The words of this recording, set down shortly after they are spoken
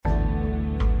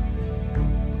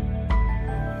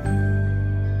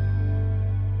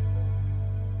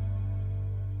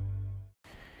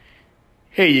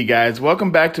Hey, you guys, welcome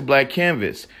back to Black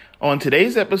Canvas. On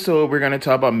today's episode, we're going to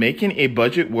talk about making a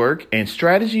budget work and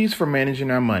strategies for managing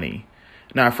our money.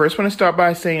 Now, I first want to start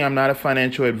by saying I'm not a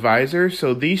financial advisor,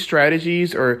 so these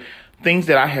strategies are things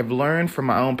that I have learned from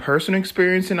my own personal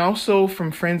experience and also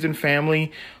from friends and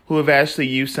family who have actually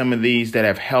used some of these that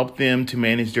have helped them to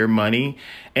manage their money.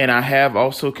 And I have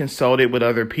also consulted with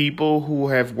other people who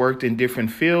have worked in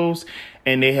different fields,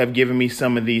 and they have given me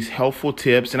some of these helpful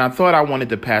tips. And I thought I wanted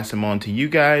to pass them on to you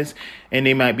guys, and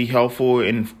they might be helpful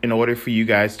in order for you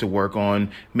guys to work on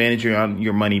managing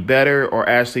your money better, or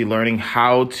actually learning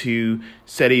how to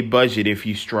set a budget if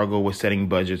you struggle with setting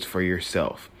budgets for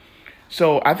yourself.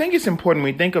 So I think it's important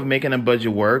when we think of making a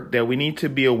budget work that we need to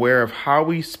be aware of how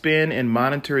we spend and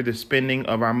monitor the spending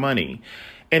of our money.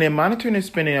 And in monitoring the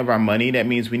spending of our money, that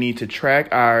means we need to track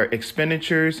our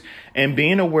expenditures and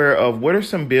being aware of what are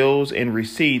some bills and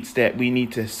receipts that we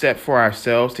need to set for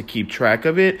ourselves to keep track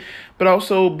of it, but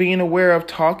also being aware of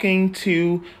talking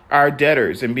to our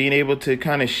debtors and being able to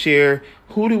kind of share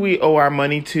who do we owe our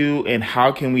money to and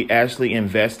how can we actually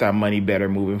invest our money better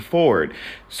moving forward.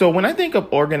 So when I think of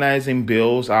organizing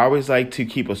bills, I always like to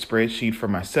keep a spreadsheet for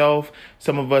myself.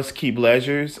 Some of us keep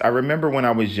ledgers. I remember when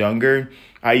I was younger,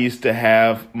 I used to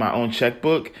have my own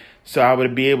checkbook, so I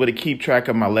would be able to keep track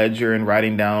of my ledger and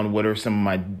writing down what are some of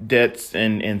my debts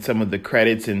and some of the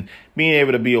credits and being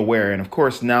able to be aware. And of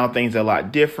course, now things are a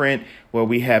lot different where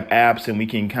we have apps and we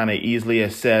can kind of easily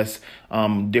assess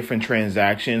different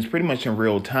transactions pretty much in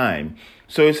real time.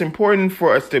 So it's important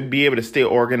for us to be able to stay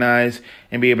organized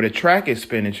and be able to track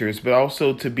expenditures, but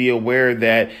also to be aware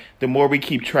that the more we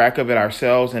keep track of it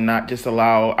ourselves and not just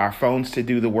allow our phones to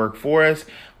do the work for us,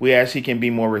 we actually can be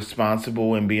more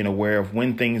responsible in being aware of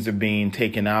when things are being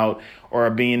taken out, or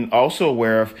being also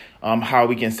aware of how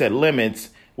we can set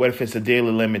limits, what if it's a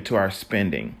daily limit to our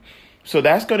spending. So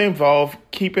that's going to involve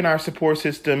keeping our support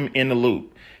system in the loop.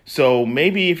 So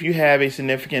maybe if you have a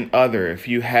significant other, if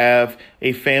you have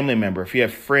a family member, if you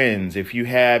have friends, if you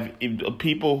have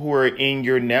people who are in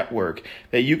your network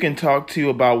that you can talk to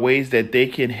about ways that they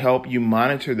can help you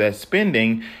monitor that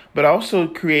spending, but also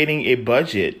creating a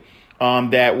budget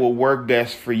that will work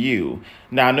best for you.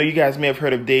 Now, I know you guys may have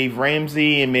heard of Dave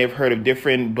Ramsey and may have heard of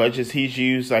different budgets he's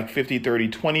used, like 50, 30,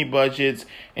 20 budgets,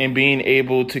 and being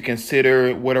able to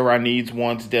consider what are our needs,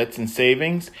 wants, debts, and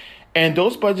savings. And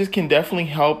those budgets can definitely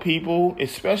help people,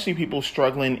 especially people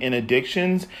struggling in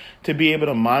addictions, to be able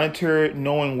to monitor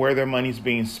knowing where their money is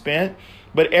being spent.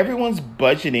 But everyone's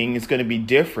budgeting is going to be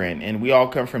different, and we all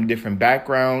come from different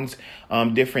backgrounds,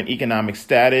 different economic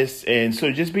status. And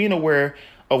so just being aware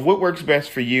of what works best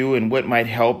for you and what might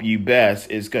help you best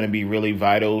is going to be really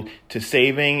vital to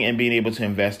saving and being able to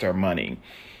invest our money.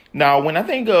 Now, when I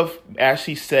think of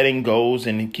actually setting goals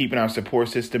and keeping our support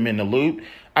system in the loop,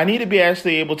 I need to be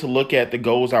actually able to look at the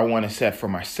goals I want to set for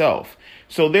myself.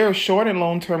 So there are short and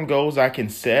long-term goals I can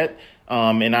set.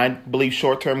 And I believe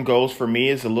short-term goals for me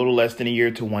is a little less than a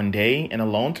year to 1 day, and a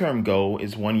long-term goal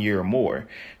is 1 year or more.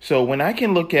 So when I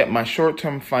can look at my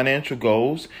short-term financial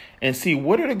goals and see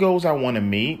what are the goals I want to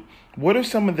meet, what are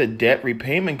some of the debt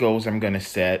repayment goals I'm going to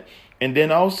set, and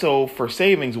then also for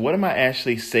savings, what am I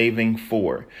actually saving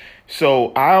for?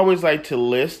 So I always like to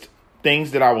list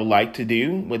things that I would like to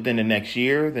do within the next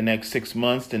year, the next 6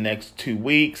 months, the next 2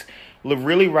 weeks,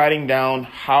 really writing down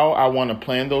how I want to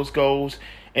plan those goals.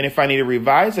 And if I need to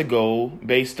revise a goal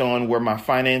based on where my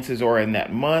finances are in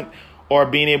that month, or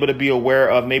being able to be aware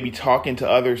of maybe talking to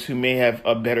others who may have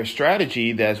a better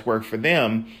strategy that's worked for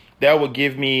them, that will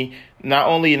give me not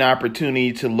only an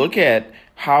opportunity to look at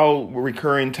how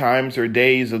recurring times or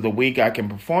days of the week I can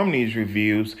perform these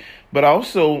reviews, but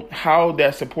also how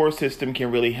that support system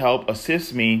can really help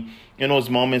assist me in those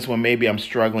moments when maybe I'm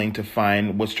struggling to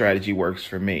find what strategy works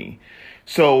for me.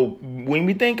 So when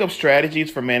we think of strategies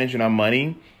for managing our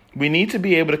money, we need to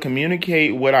be able to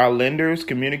communicate with our lenders,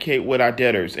 communicate with our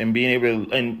debtors, and being able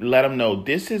to and let them know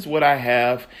this is what I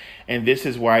have and this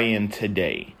is where I am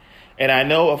today. And I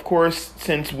know, of course,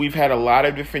 since we've had a lot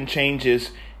of different changes,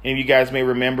 and you guys may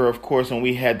remember, of course, when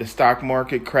we had the stock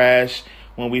market crash,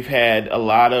 when we've had a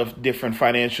lot of different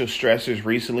financial stressors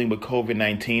recently with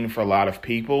COVID-19 for a lot of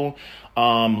people,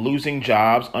 losing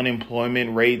jobs,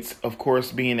 unemployment rates, of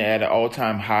course, being at an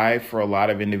all-time high for a lot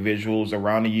of individuals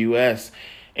around the U.S.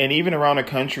 and even around the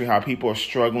country, how people are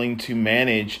struggling to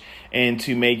manage and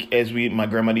to make, as my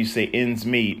grandmother used to say, ends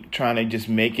meet, trying to just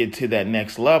make it to that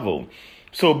next level.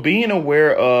 So being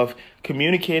aware of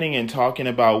communicating and talking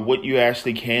about what you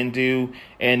actually can do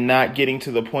and not getting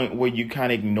to the point where you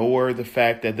kind of ignore the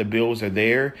fact that the bills are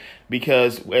there.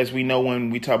 Because as we know, when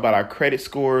we talk about our credit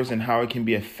scores and how it can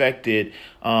be affected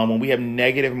when we have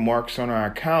negative marks on our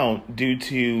account due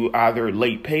to either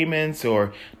late payments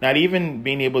or not even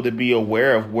being able to be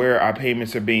aware of where our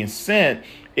payments are being sent,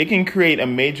 it can create a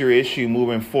major issue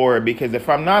moving forward. Because if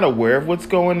I'm not aware of what's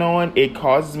going on, it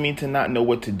causes me to not know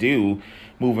what to do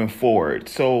moving forward.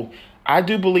 So I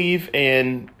do believe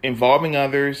in involving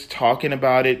others, talking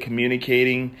about it,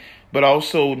 communicating, but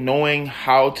also knowing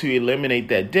how to eliminate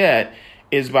that debt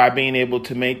is by being able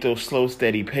to make those slow,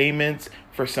 steady payments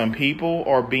for some people,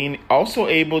 or being also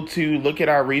able to look at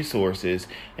our resources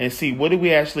and see what do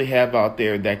we actually have out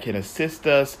there that can assist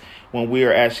us when we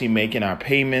are actually making our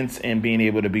payments and being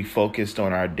able to be focused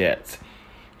on our debts.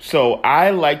 So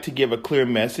I like to give a clear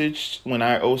message when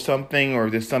I owe something or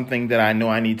there's something that I know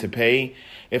I need to pay.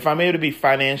 If I'm able to be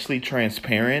financially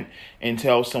transparent and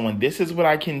tell someone this is what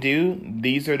I can do,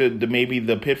 these are the maybe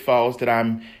the pitfalls that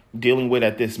I'm dealing with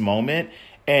at this moment,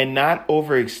 and not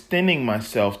overextending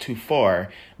myself too far,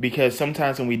 because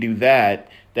sometimes when we do that,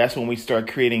 that's when we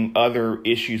start creating other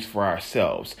issues for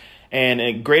ourselves. And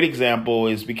a great example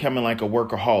is becoming like a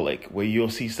workaholic, where you'll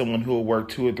see someone who will work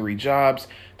 2 or 3 jobs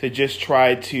to just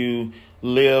try to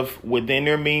live within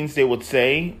their means, they would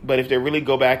say. But if they really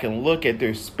go back and look at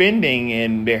their spending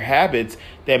and their habits,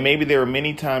 that maybe there were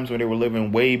many times when they were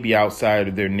living way outside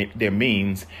of their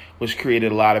means, which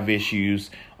created a lot of issues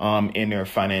in their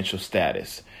financial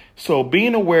status. So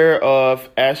being aware of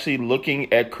actually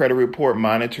looking at credit report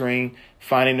monitoring,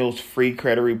 finding those free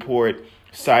credit report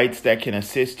sites that can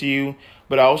assist you,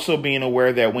 but also being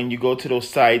aware that when you go to those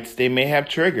sites, they may have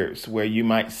triggers where you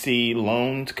might see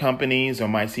loan companies or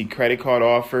might see credit card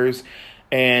offers.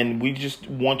 And we just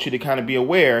want you to kind of be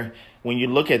aware when you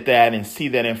look at that and see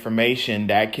that information,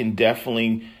 that can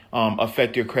definitely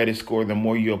affect your credit score the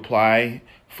more you apply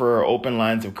for open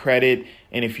lines of credit.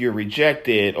 And if you're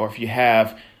rejected, or if you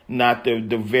have not the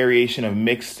variation of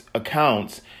mixed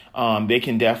accounts, they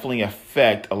can definitely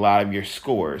affect a lot of your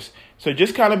scores. So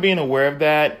just kind of being aware of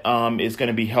that is going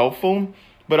to be helpful,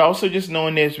 but also just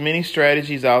knowing there's many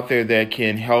strategies out there that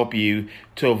can help you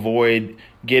to avoid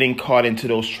getting caught into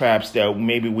those traps that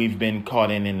maybe we've been caught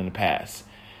in the past.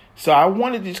 So I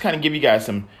wanted to just kind of give you guys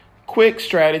some quick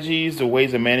strategies or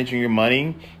ways of managing your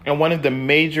money. And one of the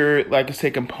major, like I say,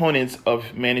 components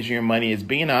of managing your money is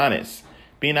being honest.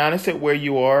 Being honest at where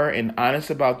you are and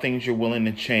honest about things you're willing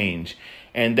to change.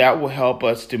 And that will help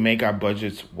us to make our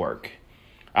budgets work.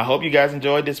 I hope you guys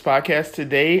enjoyed this podcast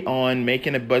today on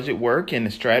making a budget work and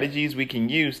the strategies we can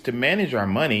use to manage our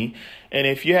money. And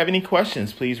if you have any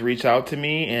questions, please reach out to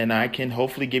me and I can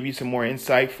hopefully give you some more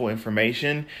insightful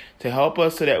information to help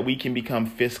us so that we can become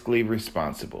fiscally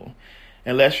responsible.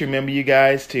 And let's remember, you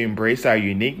guys, to embrace our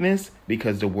uniqueness,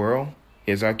 because the world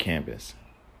is our canvas.